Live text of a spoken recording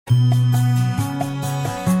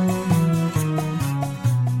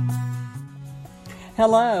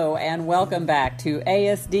Hello and welcome back to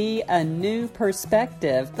ASD, A New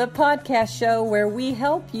Perspective, the podcast show where we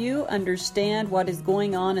help you understand what is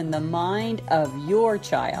going on in the mind of your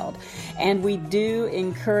child. And we do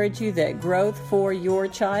encourage you that growth for your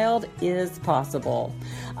child is possible.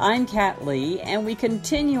 I'm Kat Lee, and we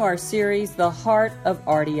continue our series, The Heart of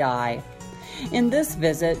RDI. In this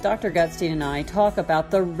visit, Dr. Gutstein and I talk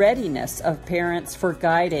about the readiness of parents for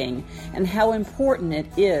guiding and how important it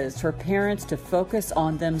is for parents to focus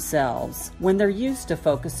on themselves when they're used to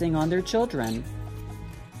focusing on their children.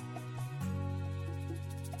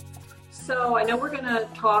 So I know we're going to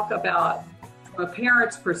talk about from a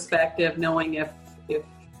parent's perspective, knowing if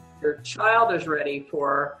your child is ready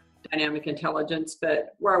for dynamic intelligence,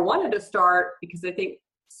 but where I wanted to start, because I think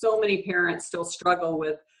so many parents still struggle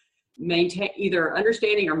with either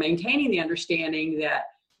understanding or maintaining the understanding that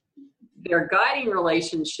their guiding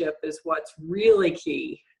relationship is what's really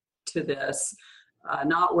key to this,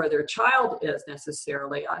 not where their child is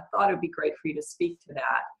necessarily. I thought it'd be great for you to speak to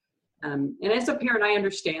that. And as a parent, I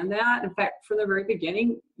understand that. In fact, from the very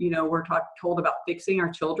beginning, we're told about fixing our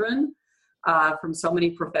children from so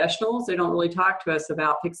many professionals. They don't really talk to us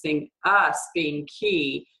about fixing us being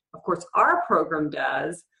key. Of course, our program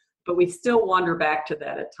does, but we still wander back to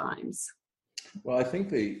that at times. Well, I think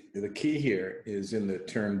the key here is in the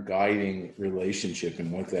term guiding relationship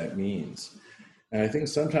and what that means. And I think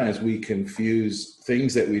sometimes we confuse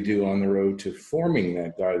things that we do on the road to forming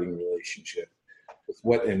that guiding relationship with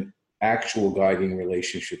what an actual guiding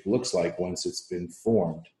relationship looks like once it's been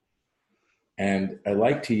formed. And I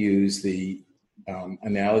like to use the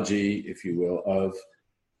analogy, if you will, of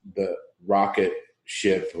the rocket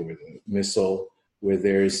ship or the missile, where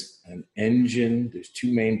there's an engine, there's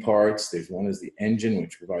two main parts. There's one is the engine,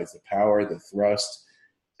 which provides the power, the thrust,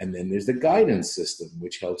 and then there's the guidance system,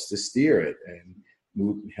 which helps to steer it and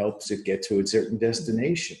helps it get to a certain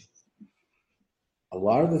destination. A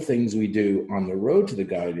lot of the things we do on the road to the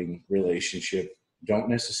guiding relationship don't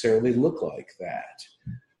necessarily look like that.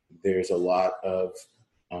 There's a lot of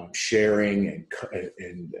sharing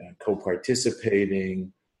and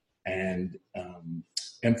co-participating and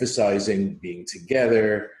emphasizing being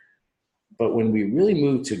together. But when we really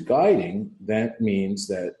move to guiding, that means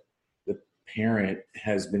that the parent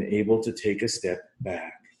has been able to take a step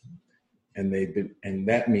back. And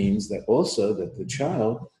that means that also that the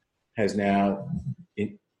child has now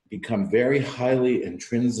become very highly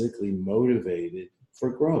intrinsically motivated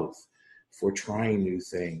for growth, for trying new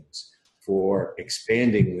things, for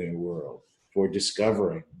expanding their world, for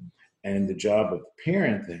discovering. And the job of the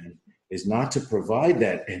parent then is not to provide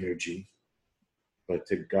that energy, but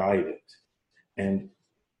to guide it. And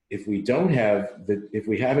if we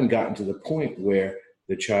haven't gotten to the point where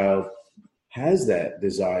the child has that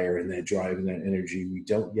desire and that drive and that energy, we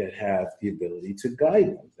don't yet have the ability to guide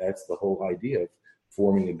them. That's the whole idea of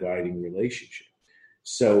forming a guiding relationship.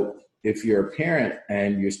 So if you're a parent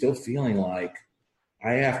and you're still feeling like,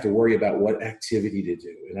 I have to worry about what activity to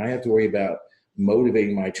do, and I have to worry about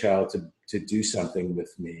motivating my child to do something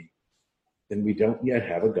with me, then we don't yet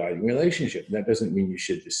have a guiding relationship. And that doesn't mean you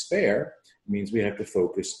should despair. It means we have to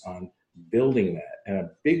focus on building that. And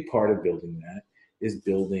a big part of building that is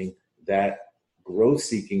building that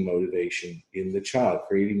growth-seeking motivation in the child,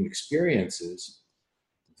 creating experiences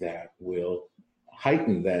that will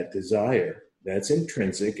heighten that desire that's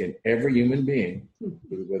intrinsic in every human being,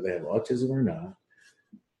 whether they have autism or not,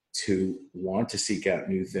 to want to seek out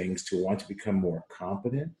new things, to want to become more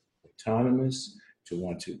competent, autonomous, to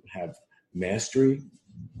want to have mastery,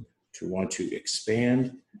 to want to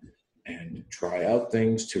expand and try out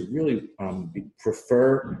things, to really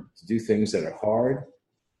prefer to do things that are hard,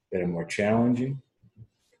 that are more challenging.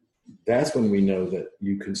 That's when we know that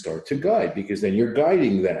you can start to guide, because then you're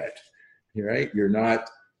guiding that, right? You're not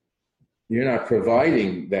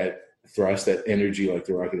providing that thrust, that energy like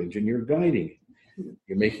the rocket engine, you're guiding it.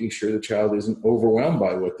 You're making sure the child isn't overwhelmed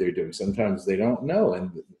by what they're doing. Sometimes they don't know,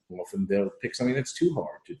 and often they'll pick something that's too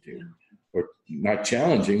hard to do, or not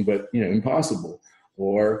challenging, but impossible,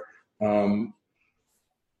 or and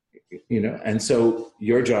so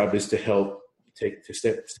your job is to help take a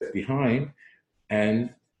step behind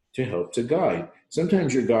and to help to guide.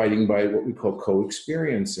 Sometimes you're guiding by what we call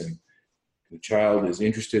co-experiencing. The child is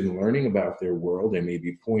interested in learning about their world. They may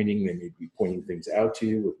be pointing things out to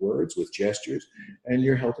you with words, with gestures, and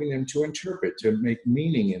you're helping them to interpret, to make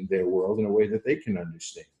meaning in their world in a way that they can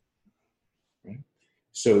understand. Right?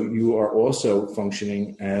 So you are also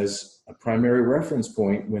functioning as a primary reference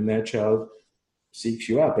point when that child seeks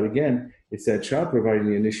you out. But again, it's that child providing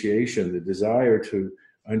the initiation, the desire to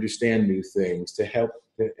understand new things, to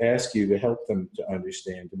ask you to help them to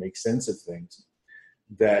understand, to make sense of things.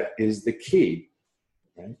 that is the key,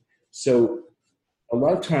 right? So a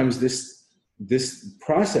lot of times this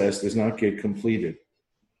process does not get completed.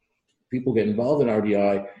 People get involved in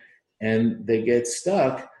RDI and they get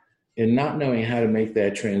stuck in not knowing how to make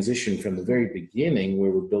that transition from the very beginning,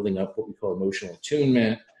 where we're building up what we call emotional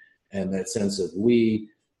attunement and that sense of we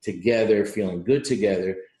together, feeling good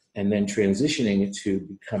together, and then transitioning it to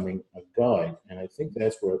becoming a guide. And I think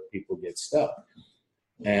that's where people get stuck.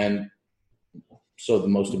 And so the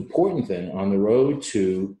most important thing on the road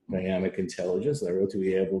to dynamic intelligence, on the road to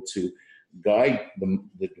be able to guide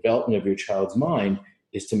the development of your child's mind,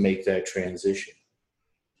 is to make that transition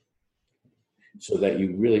so that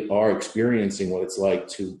you really are experiencing what it's like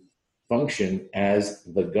to function as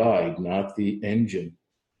the guide, not the engine,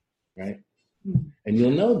 right? And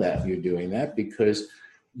you'll know that you're doing that because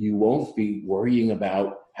you won't be worrying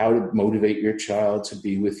about how to motivate your child to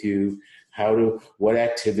be with you, what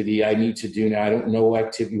activity I need to do now. I don't know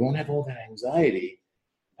activity. You won't have all that anxiety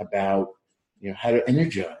about, how to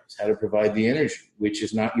energize, how to provide the energy, which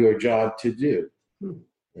is not your job to do,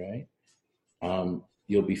 right?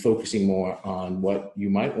 You'll be focusing more on what you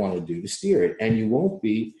might want to do to steer it, and you won't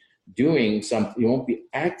be doing something. You won't be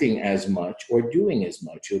acting as much or doing as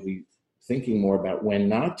much. You'll be thinking more about when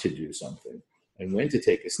not to do something and when to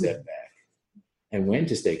take a step back and when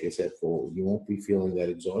to take a step forward. You won't be feeling that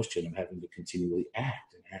exhaustion of having to continually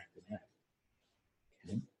act and act and act.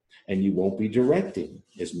 Okay? And you won't be directing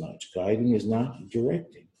as much. Guiding is not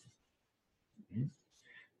directing. Okay?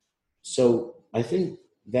 So I think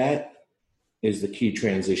that is the key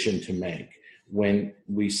transition to make. When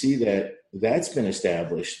we see that that's been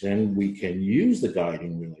established, then we can use the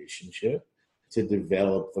guiding relationship to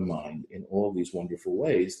develop the mind in all these wonderful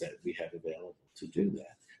ways that we have available to do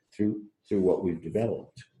that through what we've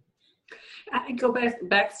developed. I go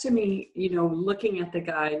back to me, looking at the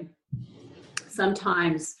guide.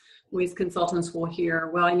 Sometimes we as consultants will hear,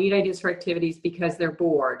 well, I need ideas for activities because they're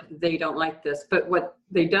bored. They don't like this. But what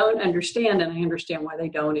they don't understand, and I understand why they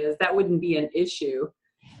don't, is that wouldn't be an issue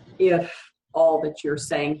if all that you're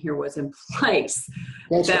saying here was in place.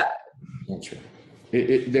 That's right.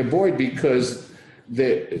 They're bored because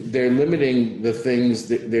they're limiting the things,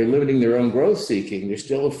 they're limiting their own growth seeking. They're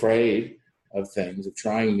still afraid of things, of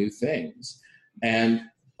trying new things. And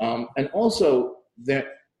also that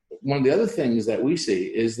one of the other things that we see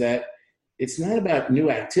is that it's not about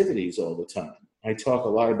new activities all the time. I talk a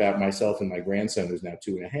lot about myself and my grandson, who's now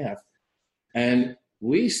 2.5, and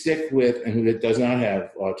we stick with, and who does not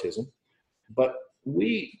have autism, but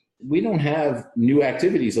we don't have new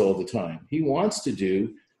activities all the time. He wants to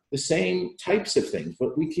do the same types of things,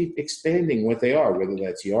 but we keep expanding what they are, whether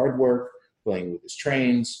that's yard work, playing with his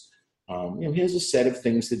trains. He has a set of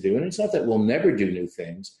things to do, and it's not that we'll never do new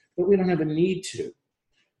things, but we don't have a need to,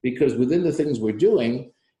 because within the things we're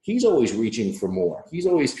doing, he's always reaching for more. He's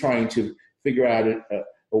always trying to figure out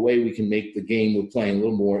a way we can make the game we're playing a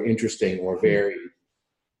little more interesting or varied.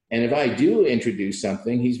 And if I do introduce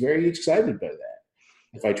something, he's very excited by that.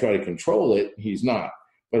 If I try to control it, he's not.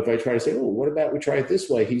 But if I try to say, oh, what about we try it this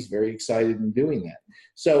way? He's very excited in doing that.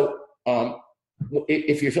 So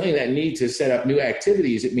if you're feeling that need to set up new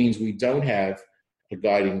activities, it means we don't have a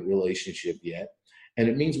guiding relationship yet. And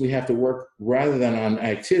it means we have to work, rather than on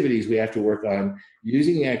activities, we have to work on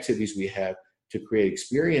using the activities we have to create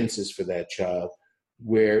experiences for that child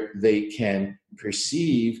where they can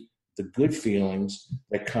perceive the good feelings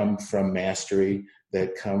that come from mastery,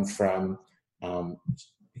 that come from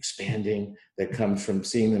expanding, that comes from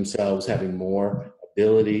seeing themselves having more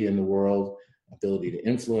ability in the world, ability to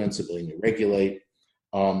influence, ability to regulate,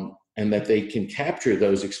 and that they can capture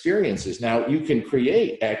those experiences. Now, you can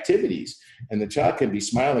create activities, and the child can be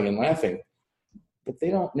smiling and laughing, but they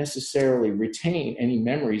don't necessarily retain any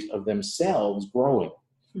memories of themselves growing,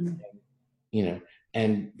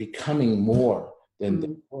 and becoming more than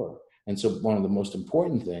they were. And so one of the most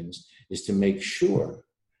important things is to make sure,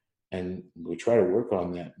 and we try to work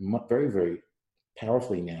on that very, very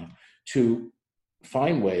powerfully now, to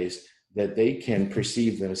find ways that they can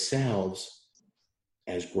perceive themselves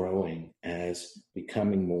as growing, as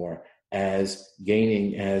becoming more, as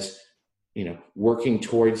gaining, as, working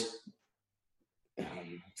towards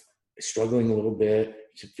struggling a little bit,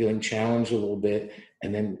 feeling challenged a little bit,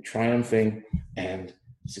 and then triumphing and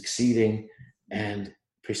succeeding and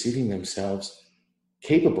perceiving themselves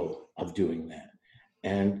capable of doing that,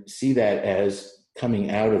 and see that as coming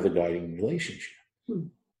out of the guiding relationship.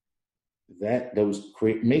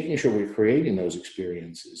 Making sure we're creating those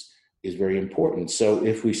experiences is very important. So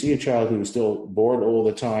if we see a child who is still bored all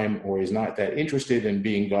the time, or is not that interested in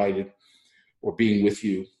being guided or being with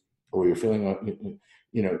you, or you're feeling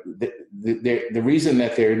the reason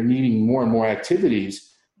that they're needing more and more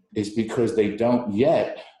activities is because they don't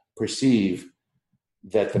yet perceive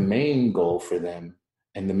that the main goal for them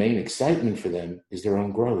and the main excitement for them is their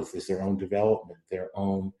own growth, is their own development, their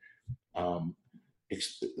own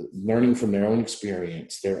learning from their own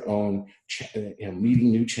experience, their own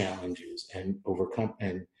meeting new challenges and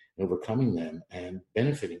overcoming them and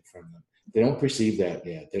benefiting from them. They don't perceive that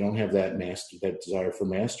yet. They don't have that desire for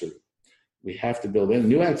mastery. We have to build in.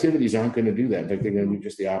 New activities aren't going to do that. In fact, they're going to do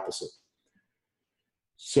just the opposite.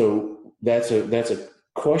 So that's a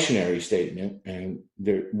cautionary statement, and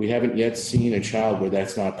we haven't yet seen a child where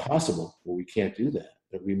that's not possible, where we can't do that.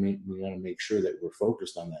 But we want to make sure that we're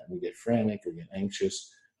focused on that. We get frantic or get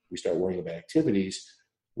anxious, we start worrying about activities,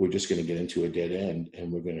 we're just going to get into a dead end,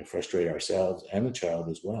 and we're going to frustrate ourselves and the child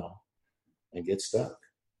as well and get stuck.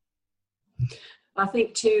 I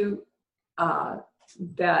think too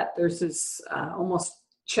that there's this almost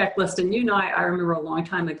checklist, and you and I remember a long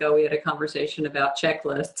time ago we had a conversation about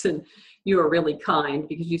checklists, and you were really kind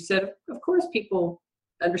because you said, of course, people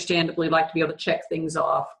understandably like to be able to check things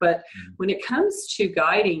off, but when it comes to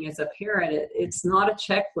guiding as a parent, it's not a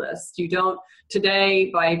checklist. You don't,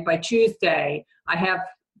 today by Tuesday I have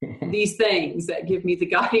these things that give me the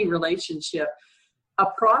guiding relationship. A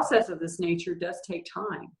process of this nature does take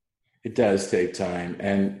time. It does take time,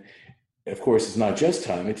 and of course it's not just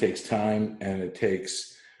time. It takes time, and it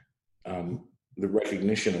takes the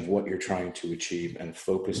recognition of what you're trying to achieve and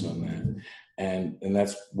focus on that. And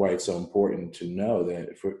that's why it's so important to know that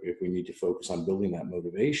if we need to focus on building that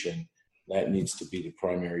motivation, that needs to be the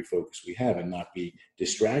primary focus we have, and not be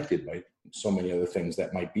distracted by so many other things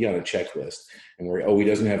that might be on a checklist. And we're, he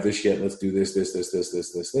doesn't have this yet, let's do this.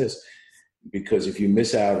 Because if you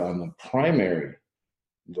miss out on the primary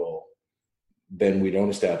goal, then we don't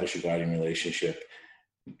establish a guiding relationship.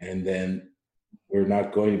 And then we're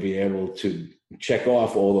not going to be able to check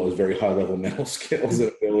off all those very high level mental skills and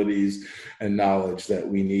abilities and knowledge that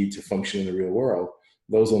we need to function in the real world.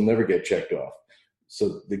 Those will never get checked off.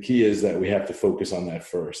 So the key is that we have to focus on that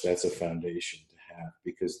first. That's a foundation to have,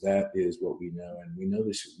 because that is what we know. And we know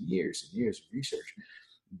this from years and years of research,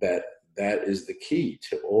 that is the key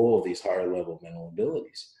to all of these higher level mental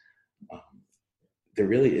abilities. There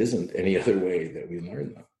really isn't any other way that we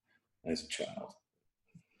learn them as a child.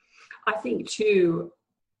 I think too,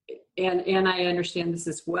 and I understand this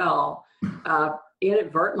as well,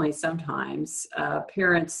 inadvertently sometimes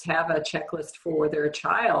parents have a checklist for their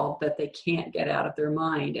child that they can't get out of their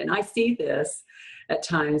mind. And I see this at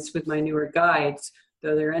times with my newer guides,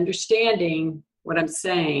 though they're understanding what I'm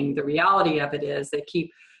saying. The reality of it is they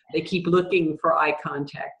keep looking for eye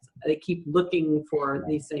contact. They keep looking for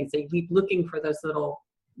these things. They keep looking for those little,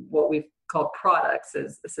 what we've called products,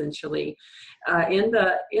 is essentially in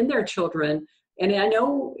their children. And I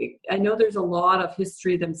know there's a lot of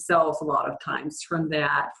history themselves a lot of times from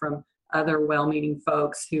other well-meaning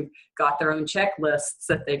folks who've got their own checklists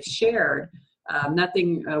that they've shared.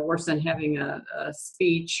 Nothing worse than having a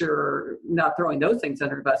speech, or not throwing those things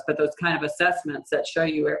under the bus, but those kind of assessments that show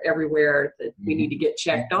you everywhere that we need to get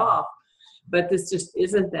checked off. But this just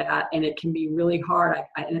isn't that, and it can be really hard.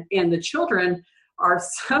 And the children are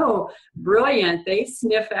so brilliant. They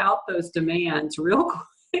sniff out those demands real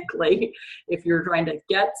quickly if you're trying to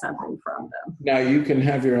get something from them. Now, you can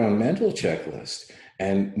have your own mental checklist.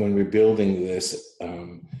 And when we're building this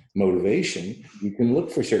motivation, you can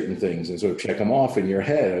look for certain things and sort of check them off in your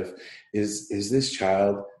head of, is this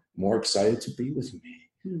child more excited to be with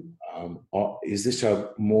me? Is this child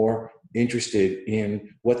more interested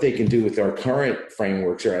in what they can do with our current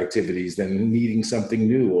frameworks or activities than needing something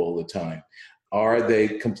new all the time? Are they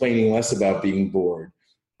complaining less about being bored?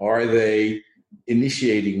 Are they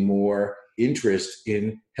initiating more interest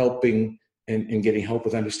in helping and getting help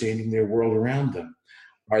with understanding their world around them?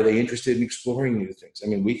 Are they interested in exploring new things? I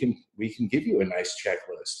mean, we can give you a nice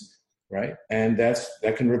checklist, right? And that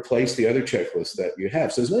can replace the other checklist that you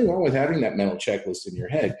have. So there's nothing wrong with having that mental checklist in your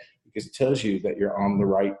head, because it tells you that you're on the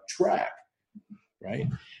right track, right?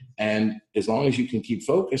 And as long as you can keep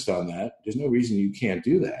focused on that, there's no reason you can't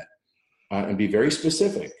do that. And be very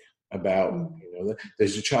specific about,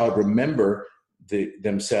 does your child remember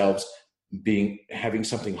themselves having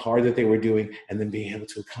something hard that they were doing and then being able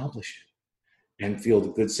to accomplish it and feel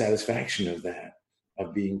the good satisfaction of that,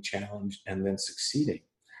 of being challenged and then succeeding,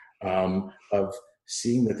 of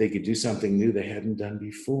seeing that they could do something new they hadn't done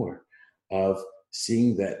before, of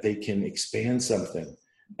seeing that they can expand something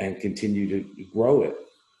and continue to grow it,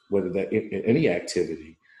 whether that in any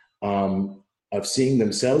activity, of seeing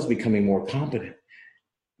themselves becoming more competent.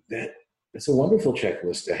 That's a wonderful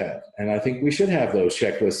checklist to have. And I think we should have those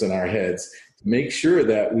checklists in our heads make sure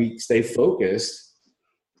that we stay focused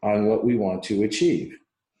on what we want to achieve.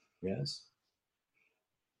 Yes.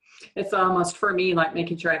 It's almost for me like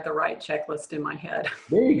making sure I have the right checklist in my head.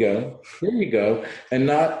 There you go. There you go. And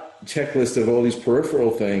not checklist of all these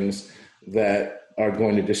peripheral things that are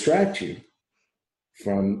going to distract you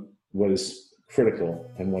from what is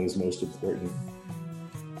critical and what is most important.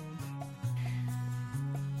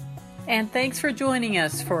 And thanks for joining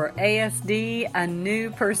us for ASD, A New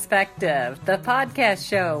Perspective, the podcast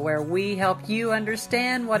show where we help you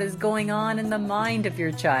understand what is going on in the mind of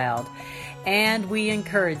your child. And we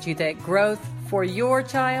encourage you that growth for your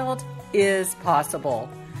child is possible.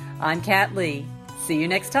 I'm Kat Lee. See you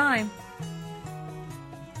next time.